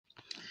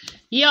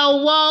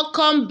You're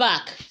welcome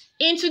back.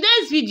 In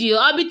today's video,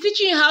 I'll be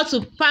teaching you how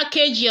to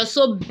package your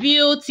soap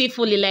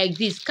beautifully like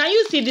this. Can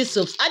you see these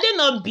soaps? Are they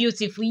not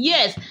beautiful?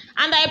 Yes.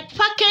 And I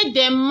package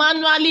them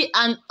manually,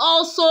 and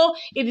also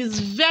it is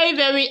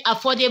very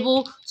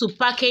affordable to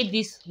package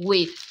this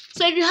way.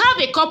 So if you have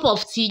a cup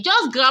of tea,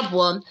 just grab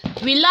one,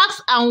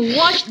 relax and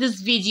watch this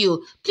video.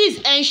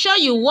 Please ensure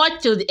you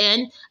watch till the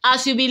end,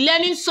 as you'll be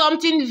learning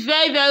something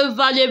very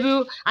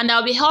valuable, and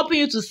I'll be helping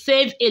you to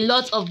save a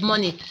lot of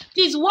money.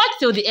 Please watch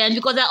till the end,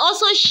 because I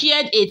also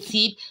shared a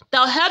tip that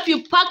will help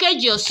you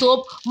package your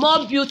soap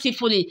more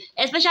beautifully,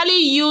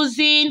 especially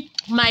using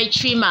my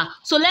trimmer.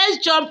 So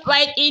let's jump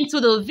right into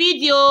the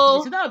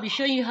video. Today I'll be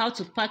showing you how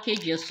to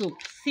package your soap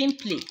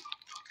simply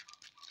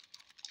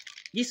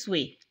this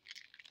way.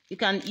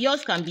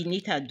 Yours can be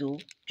neater though,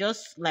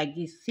 just like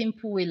this,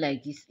 simple way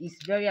like this.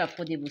 It's very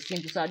affordable,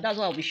 simple. So that's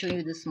what I'll be showing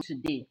you this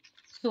today.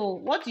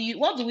 So what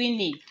do we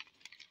need?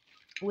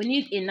 We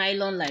need a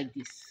nylon like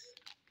this.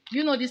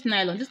 You know this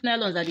nylon? These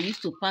nylons that they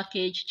used to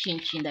package chin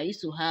that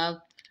used to have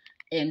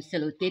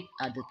sellotape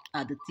at the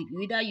tip. You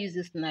either use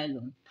this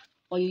nylon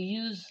or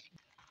you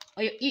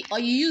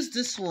use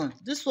this one.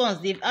 This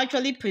ones, they've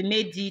actually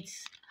pre-made it,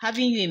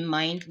 having you in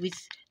mind, with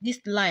this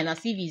line as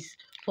if it's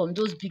from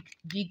those big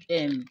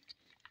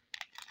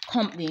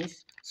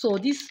companies. So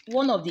this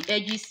one of the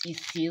edges is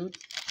sealed.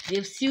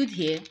 They've sealed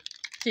here,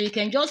 so you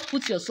can just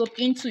put your soap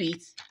into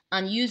it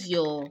and use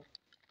your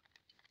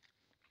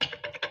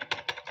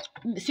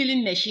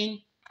sealing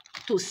machine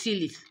to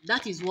seal it.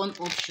 That is one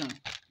option,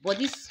 but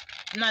this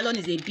nylon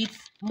is a bit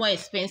more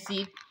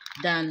expensive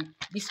than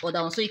this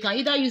other one. So you can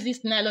either use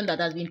this nylon that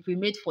has been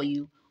pre-made for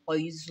you, or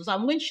use this. So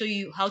I'm going to show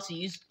you how to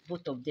use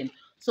both of them.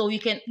 So we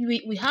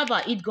have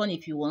our heat gun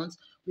if you want.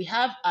 We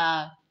have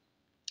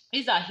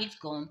these are heat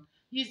gun,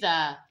 these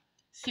are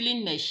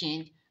sealing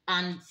machine,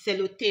 and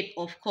sellotape.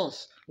 Of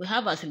course, we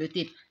have our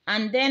sellotape,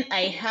 and then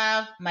I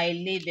have my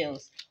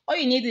labels. All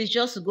you need is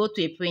just to go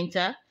to a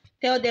printer,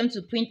 tell them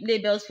to print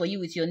labels for you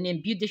with your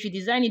name. They should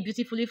design it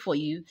beautifully for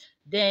you.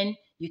 Then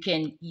you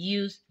can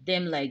use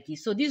them like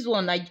this. So this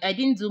one, I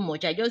didn't do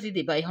much. I just did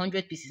it by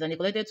 100 pieces, and they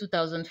collected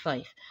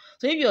 2005.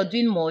 So if you're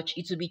doing much,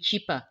 it will be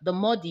cheaper. The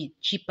more, the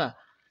cheaper.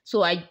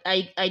 So I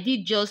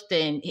did just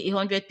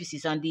 100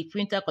 pieces, and the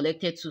printer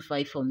collected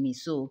 25 from me.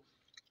 So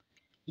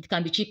it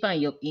can be cheaper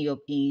in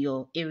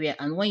your area.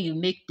 And when you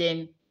make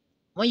them,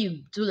 when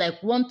you do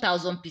like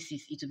 1,000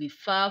 pieces, it will be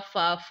far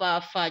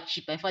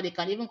cheaper. In fact, they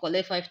can even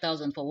collect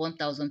 5,000 for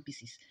 1,000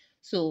 pieces.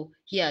 So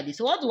here it is.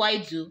 So what do I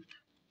do?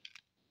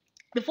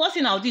 The first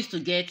thing I'll do is to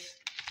get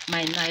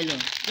my nylon.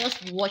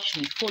 Just watch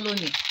me, follow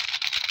me,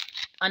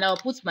 and I'll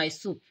put my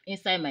soap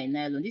inside my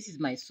nylon. This is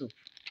my soap.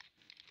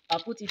 I'll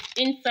put it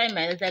inside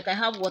my, like I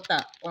have water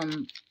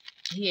on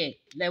here,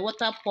 like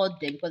water poured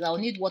there, because I'll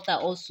need water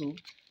also.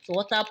 So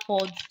water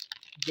poured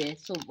there.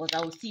 So, but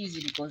I will still use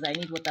it because I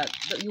need water.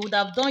 You would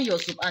have done your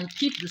soap and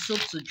keep the soap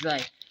to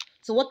dry.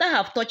 So water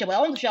have touched, but I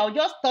want to show, I'll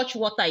just touch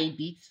water a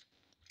bit.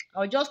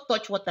 I'll just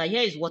touch water.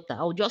 Here is water.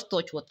 I'll just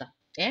touch water.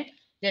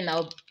 Then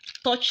I'll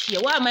touch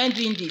here. Why am I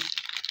doing this?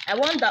 I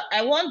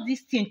want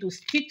this thing to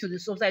stick to the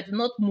soap so it will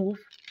not move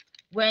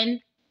when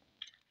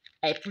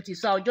I put it.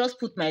 So I'll just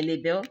put my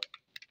label.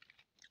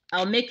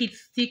 I'll make it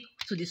stick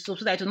to the soap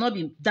so that it will not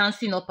be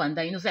dancing up and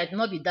down. You know, so it will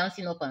not be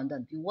dancing up and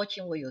down. Be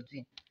watching what you're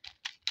doing.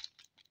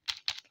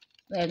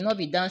 It will not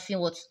be dancing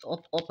what's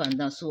up and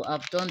down. So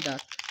I've done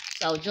that.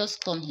 So I'll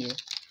just come here.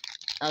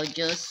 I'll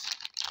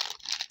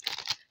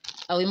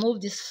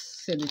remove this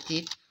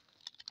sellotape.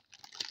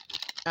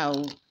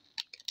 I'll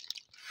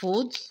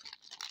fold.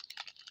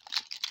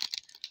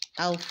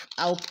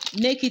 I'll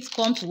make it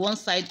come to one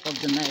side of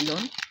the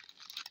nylon.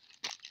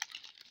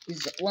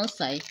 Is one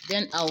side.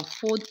 Then I'll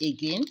fold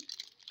again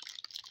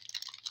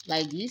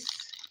like this,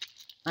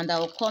 and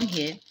I'll come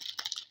here.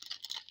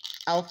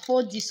 I'll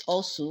fold this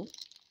also.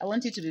 I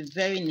want it to be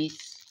very neat.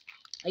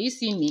 Are you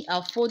seeing me?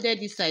 I've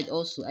folded this side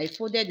also. I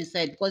folded this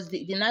side because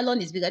the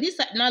nylon is bigger. This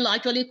nylon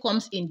actually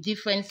comes in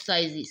different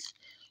sizes,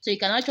 so you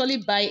can actually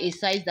buy a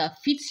size that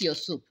fits your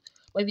soap.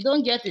 But if you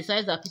don't get a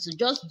size that fits you,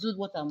 just do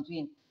what I'm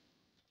doing.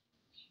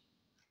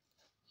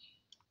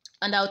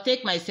 And I'll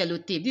take my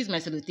sellotape. This is my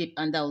sellotape,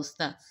 and I'll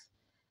start.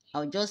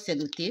 I'll just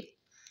sellotape.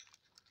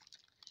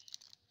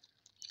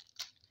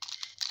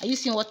 Are you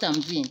seeing what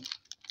I'm doing?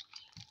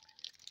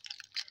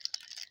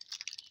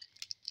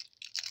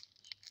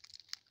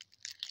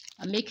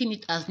 I'm making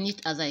it as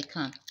neat as I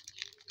can.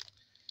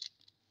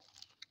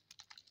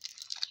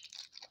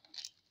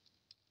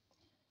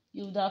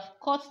 You would have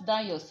cut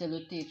down your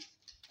sellotape.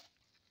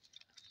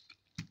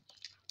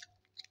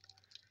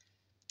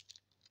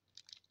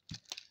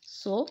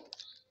 So,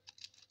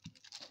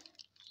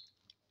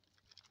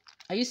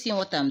 are you seeing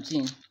what I'm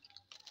doing?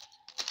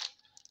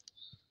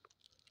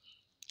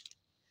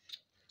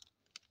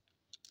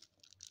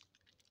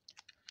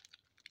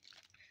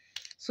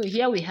 So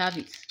here we have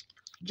it.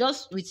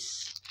 Just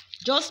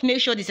make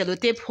sure the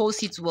sellotape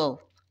holds it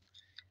well.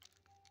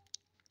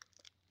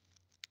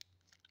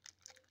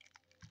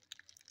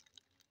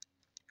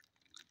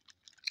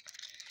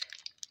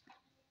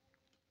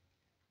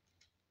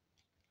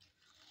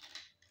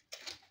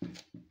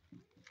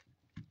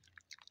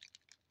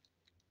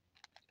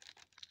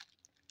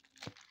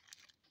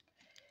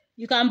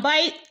 You can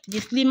buy the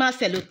slimmer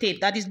sellotape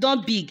that is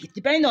not big,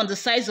 depending on the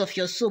size of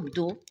your soap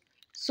though.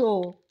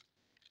 So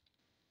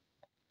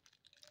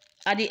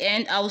at the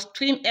end, I will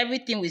trim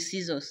everything with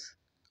scissors.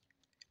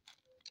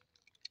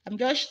 I'm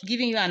just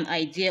giving you an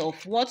idea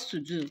of what to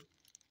do.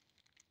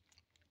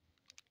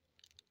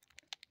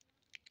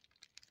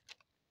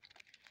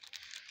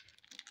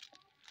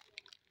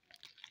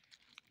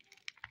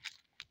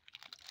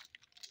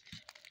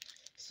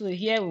 So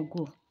here we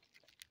go.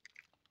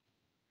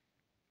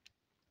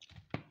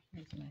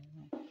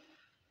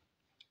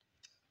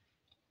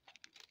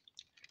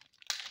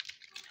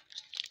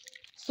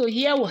 So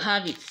here we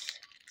have it.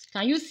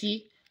 Can you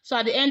see? So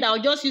at the end,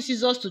 I'll just use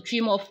scissors to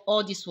trim off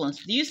all these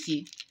ones. Do you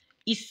see?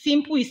 It's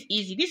simple, it's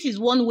easy. This is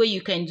one way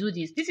you can do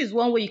this. This is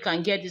one way you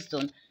can get this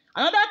done.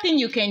 Another thing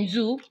you can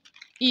do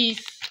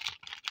is,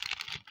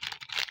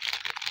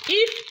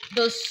 if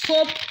the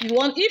soap you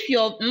want, if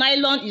your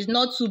nylon is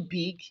not too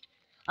big,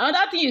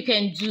 another thing you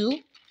can do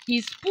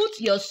is put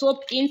your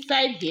soap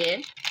inside here.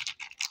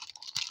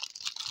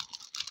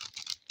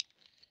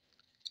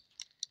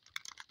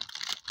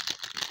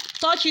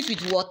 Touch it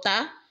with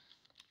water.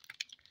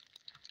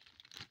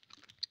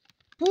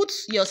 Put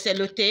your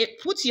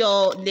sellotape, put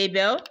your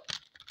label.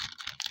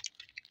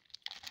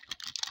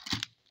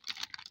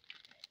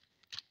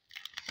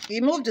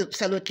 Remove the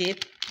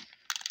sellotape.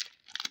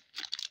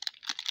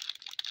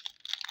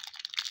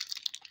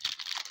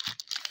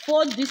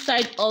 Fold this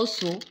side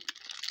also.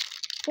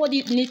 Fold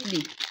it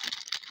neatly.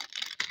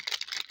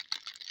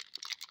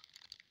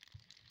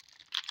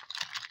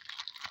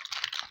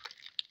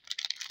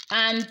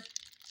 And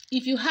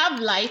if you have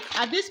light,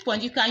 at this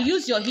point, you can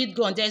use your heat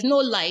gun. There's no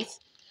light.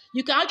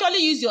 You can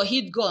actually use your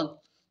heat gun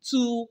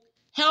to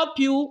help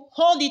you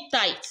hold it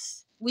tight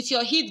with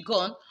your heat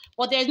gun.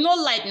 But there's no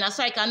light now,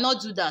 so I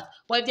cannot do that.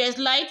 But if there's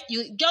light,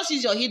 you just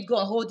use your heat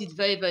gun, hold it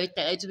very, very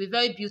tight. It will be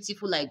very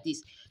beautiful like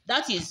this.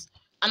 That is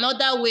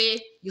another way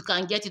you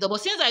can get it.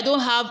 But since I don't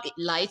have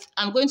light,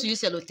 I'm going to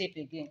use sellotape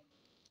again.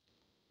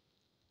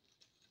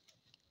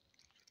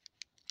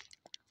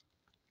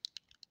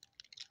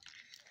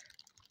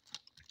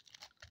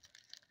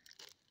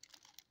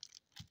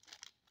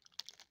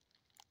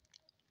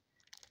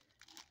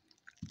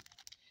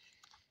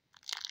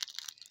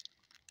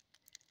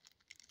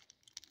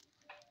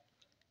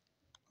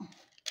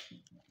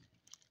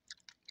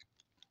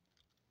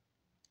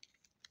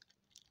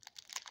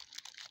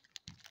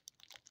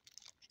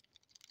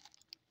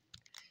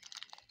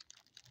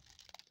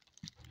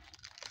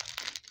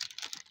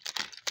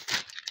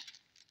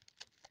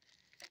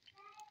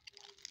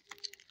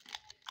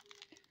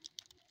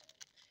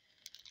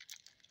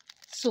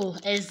 So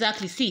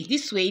exactly, see,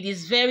 this way it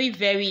is very,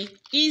 very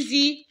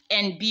easy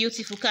and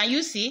beautiful. Can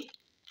you see?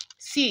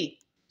 See,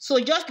 so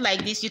just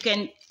like this, you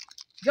can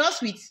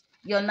just with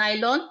your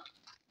nylon,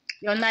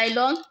 your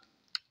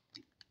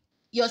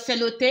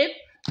sellotape,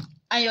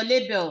 and your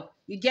label,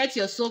 you get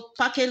your soap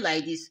packet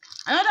like this.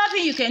 Another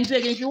thing you can do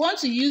again, if you want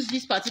to use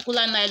this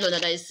particular nylon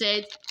that I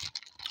said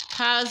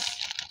has,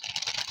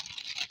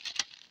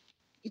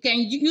 you can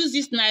use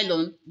this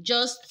nylon,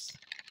 just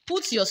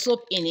put your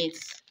soap in it.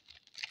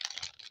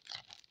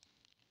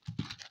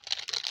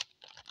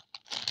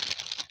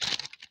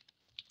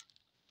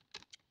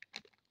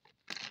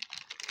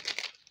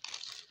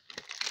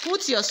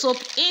 Put your soap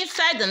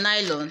inside the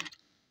nylon.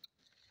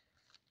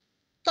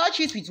 Touch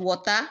it with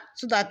water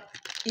so that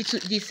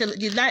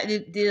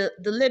the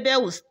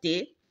label will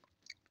stay.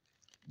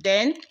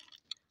 Then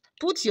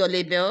put your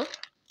label.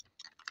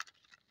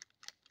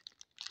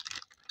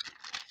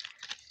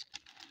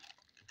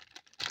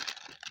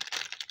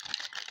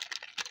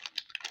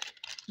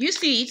 You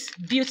see it?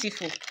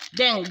 Beautiful.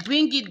 Then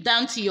bring it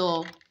down to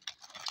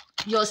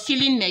your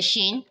sealing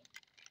machine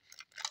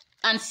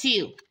and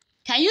seal.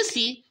 Can you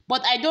see?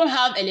 But I don't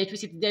have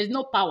electricity. There's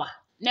no power.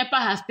 NEPA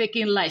has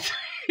taken light.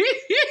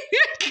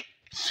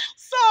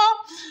 So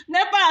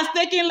NEPA has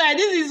taken light.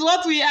 This is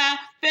what we are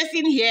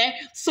facing here.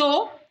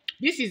 So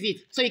this is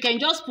it. So you can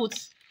just put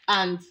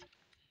and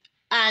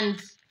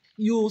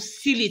you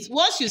seal it.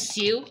 Once you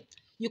seal,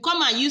 you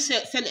come and use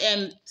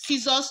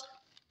scissors.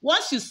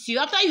 Once you seal,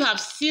 after you have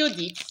sealed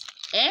it,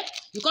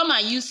 you come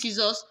and use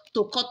scissors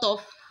to cut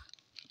off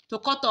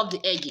the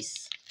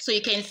edges. So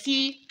you can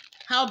see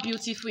how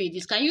beautiful it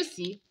is. Can you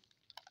see?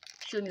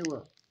 Show me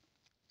well.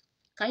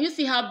 Can you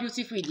see how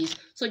beautiful it is?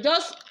 So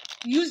just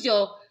use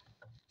your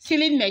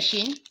sealing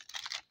machine.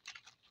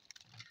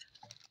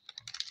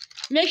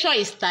 Make sure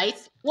it's tight.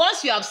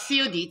 Once you have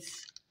sealed it,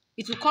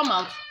 it will come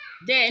out.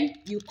 Then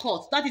you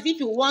cut. That is if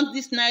you want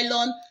this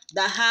nylon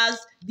that has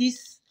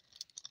this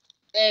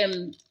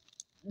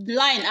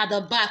line at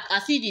the back,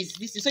 as if it's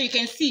this. So you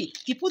can see,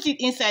 if you put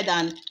it inside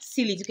and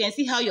seal it, you can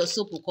see how your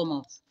soap will come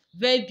out.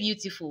 Very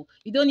beautiful.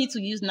 You don't need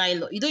to use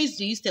nylon. You don't need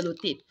to use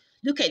sellotape.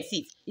 Look at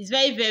it. It's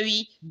very,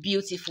 very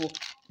beautiful.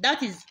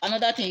 That is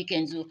another thing you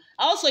can do.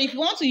 Also, if you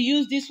want to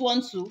use this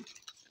one too,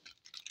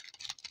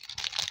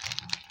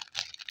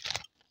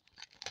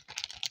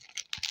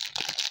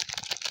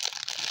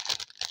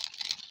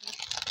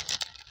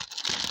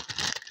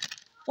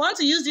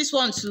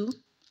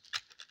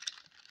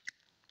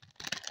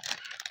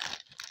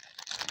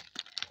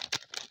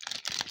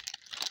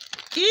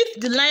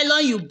 If the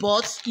nylon you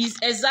bought is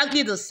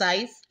exactly the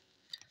size,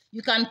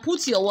 you can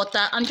put your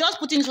water and just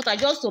put in this water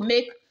just to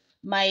make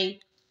my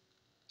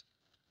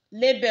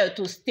label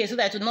to stay so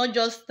that it will not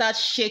just start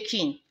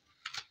shaking.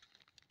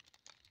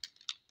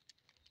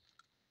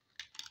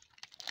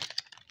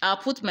 I'll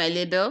put my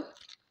label.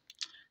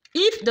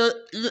 If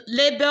the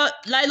label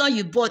nylon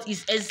you bought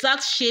is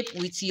exact shape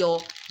with your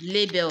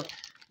label,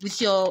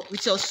 with your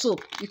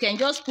soap, you can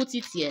just put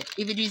it here.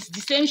 If it is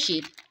the same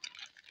shape,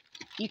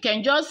 you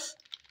can just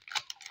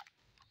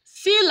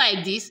seal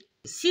like this,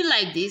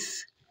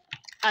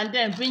 and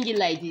then bring it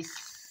like this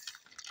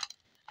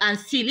and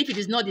seal if it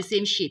is not the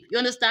same shape. You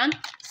understand?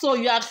 So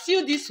you have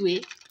sealed this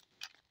way,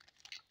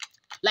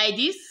 like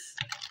this,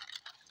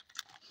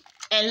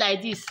 and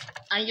like this,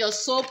 and your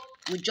soap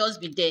will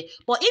just be there.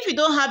 But if you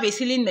don't have a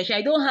sealing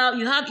machine,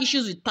 you have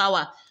issues with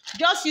power,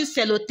 just use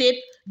sellotape,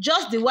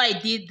 just the way I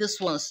did this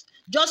ones.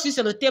 Just use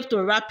sellotape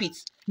to wrap it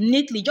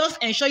neatly.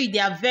 Just ensure they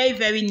are very,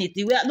 very neat.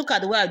 Look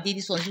at the way I did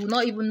this one. You will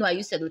not even know I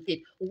use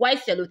sellotape. White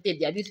sellotape,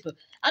 they are beautiful.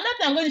 Another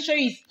thing I'm going to show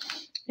you is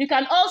you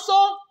can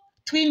also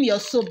trim your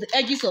soap, the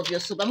edges of your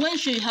soap. I'm going to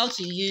show you how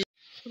to use.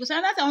 Because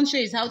another thing I want to show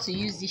you is how to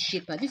use this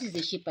shaper. This is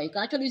a shaper. You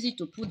can actually use it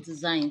to put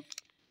design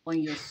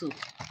on your soap.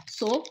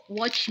 So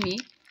watch me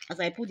as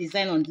I put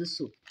design on this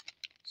soap.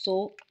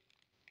 So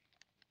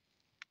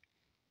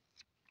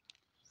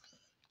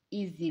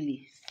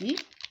easily, see?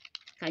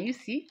 Can you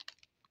see?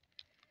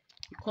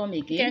 You come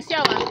again. You can see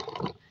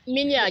our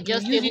mini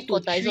adjustable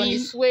cutter is on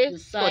its way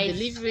for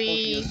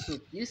delivery.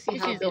 You see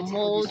this how is the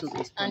mold,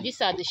 and these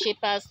are the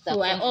shapers that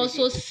so I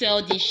also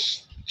sell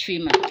this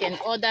trimmer. You can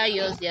order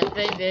yours. They are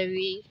very,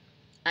 very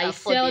I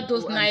sell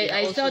those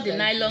I sell the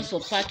nylons for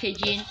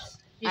packaging.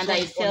 And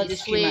I sell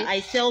this trimmer.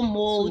 I sell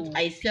mold,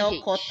 I sell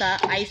cutter,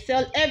 I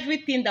sell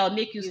everything that will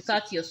make you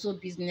start your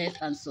soap business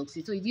and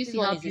succeed. So you see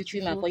how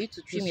beautiful for you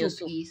to trim your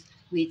soap is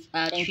with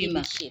a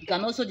trimmer. You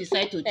can also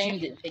decide to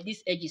trim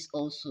these edges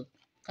also.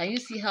 Can you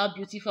see how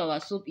beautiful our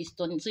soap is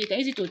turning? So you can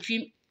use it to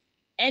trim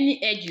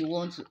any edge you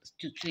want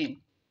to trim.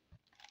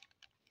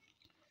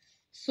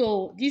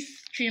 So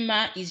this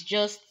trimmer is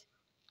just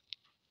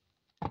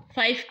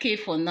 5K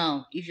for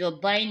now. If you're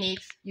buying it,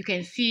 you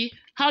can see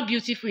how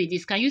beautiful it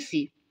is. Can you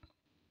see?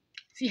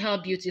 See how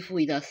beautiful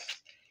it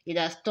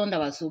has turned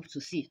our soap to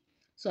see.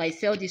 So I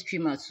sell this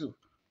trimmer too.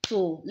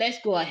 So let's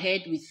go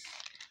ahead with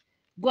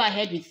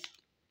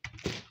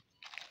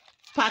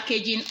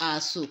packaging our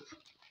soap.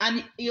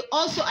 And I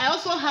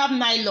also have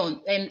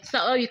nylon, and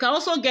so you can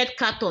also get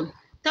carton.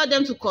 Tell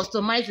them to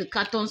customize the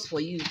cartons for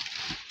you.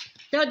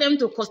 Tell them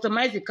to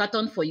customize the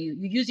carton for you.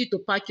 You use it to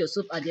pack your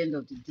soap at the end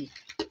of the day.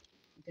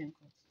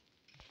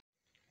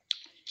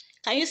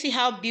 Can you see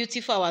how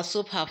beautiful our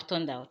soap have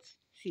turned out?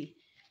 See.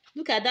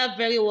 Look at that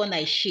very one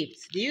I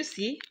shaped. Do you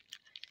see?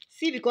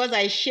 See, because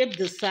I shaped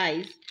the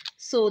size.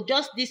 So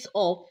just this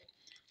up,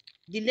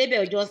 the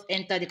label just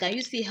entered. Can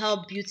you see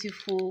how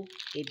beautiful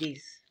it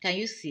is? Can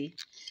you see?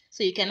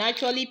 So you can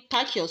actually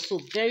pack your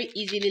soap very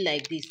easily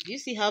like this. Do you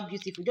see how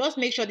beautiful? Just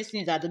make sure this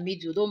thing is at the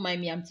middle. Don't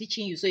mind me. I'm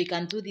teaching you so you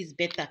can do this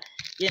better.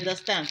 You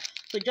understand?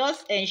 So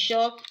just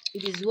ensure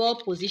it is well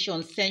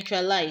positioned,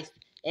 centralized.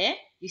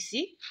 You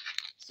see?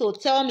 So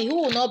tell me, who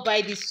will not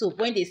buy this soap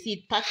when they see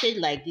it packaged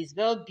like this,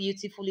 very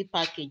beautifully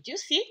packaged? You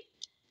see?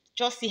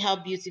 Just see how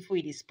beautiful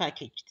it is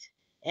packaged.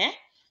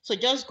 So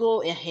just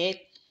go ahead,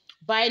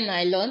 buy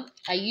nylon.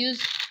 I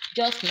use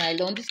just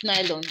nylon. This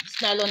nylon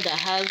that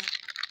has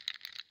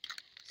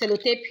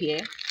sellotape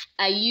here.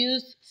 I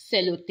use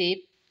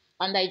sellotape,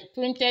 and I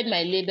printed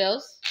my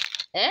labels.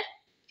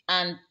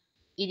 And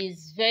it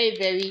is very,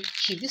 very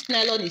cheap. This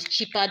nylon is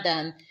cheaper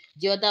than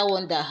the other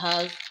one that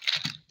has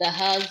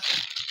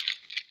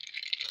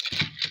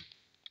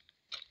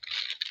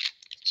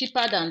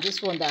cheaper than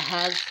this one that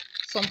has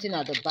something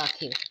at the back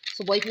here.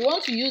 So, but if you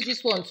want to use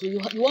this one too,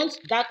 you want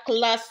that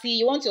classy,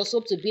 you want your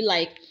soap to be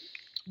like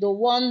the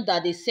one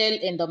that they sell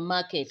in the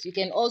market, you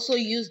can also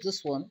use this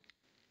one.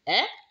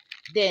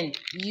 Then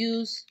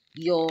use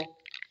your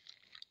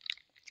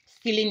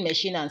sealing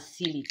machine and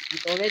seal it.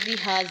 It already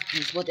has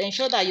this, but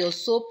ensure that your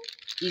soap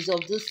is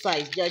of this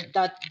size,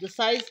 that the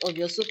size of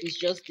your soap is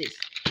just this,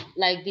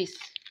 like this.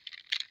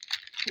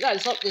 Yeah,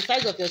 the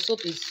size of your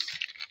soap is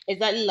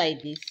exactly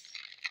like this.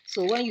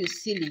 So when you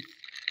seal it,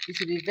 it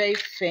will be very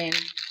firm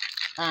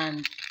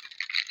and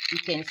you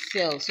can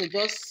sell. So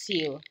just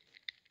seal,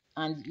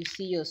 and you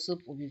see your soap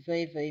will be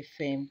very, very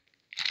firm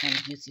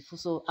and beautiful.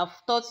 So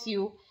I've taught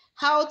you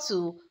how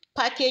to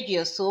package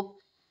your soap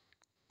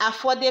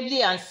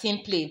affordably and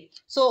simply.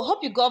 So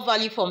hope you got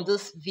value from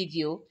this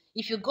video.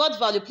 If you got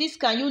value, please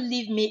can you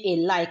leave me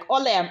a like?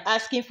 All I am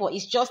asking for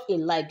is just a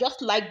like.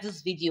 Just like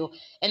this video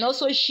and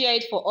also share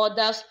it for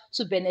others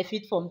to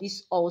benefit from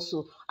this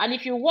also. And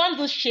if you want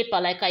this shaper,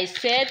 like I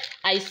said,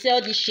 I sell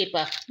this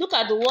shaper. Look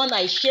at the one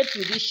I shaped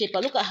with this shaper.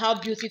 Look at how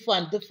beautiful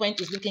and different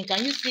it's looking.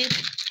 Can you see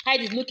how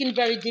it is looking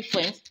very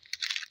different?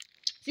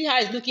 See how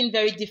it's looking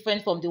very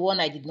different from the one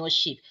I did not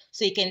shape.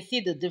 So you can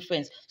see the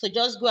difference. So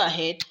just go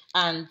ahead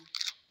and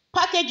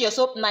package your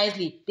soap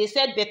nicely. They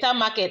said better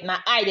market na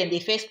eye than the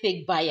first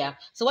take buyer.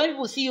 So when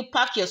people see you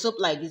pack your soap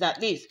like this,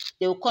 at least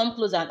they will come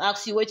close and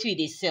ask you what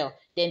they sell.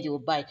 Then they will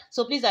buy.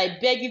 So please, I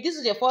beg, if this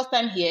is your first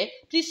time here,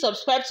 please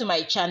subscribe to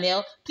my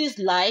channel. Please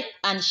like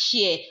and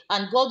share,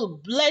 and God will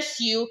bless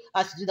you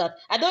as you do that.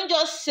 I don't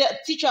just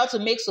teach you how to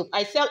make soap.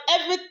 I sell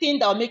everything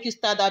that will make you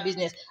start that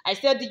business. I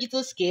sell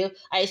digital scale.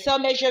 I sell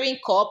measuring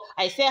cup.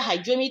 I sell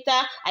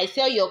hydrometer. I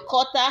sell your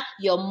cutter,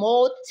 your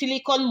mold,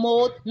 silicone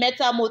mold,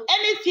 metal mold,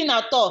 anything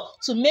at all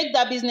to make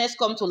that business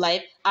come to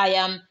life. I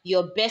am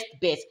your best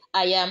bet.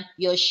 I am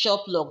your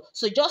shop log.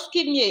 So just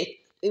give me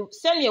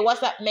send me a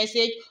WhatsApp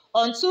message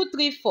on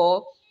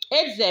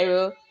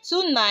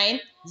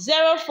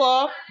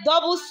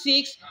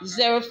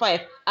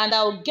 234-8029-046605, and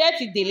I will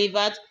get it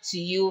delivered to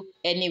you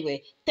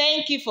anyway.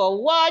 Thank you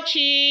for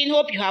watching.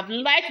 Hope you have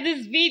liked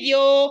this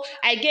video.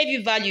 I gave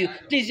you value.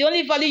 Please, the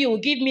only value you will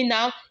give me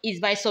now is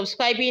by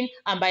subscribing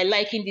and by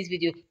liking this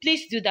video.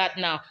 Please do that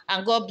now,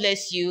 and God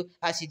bless you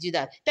as you do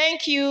that.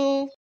 Thank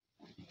you.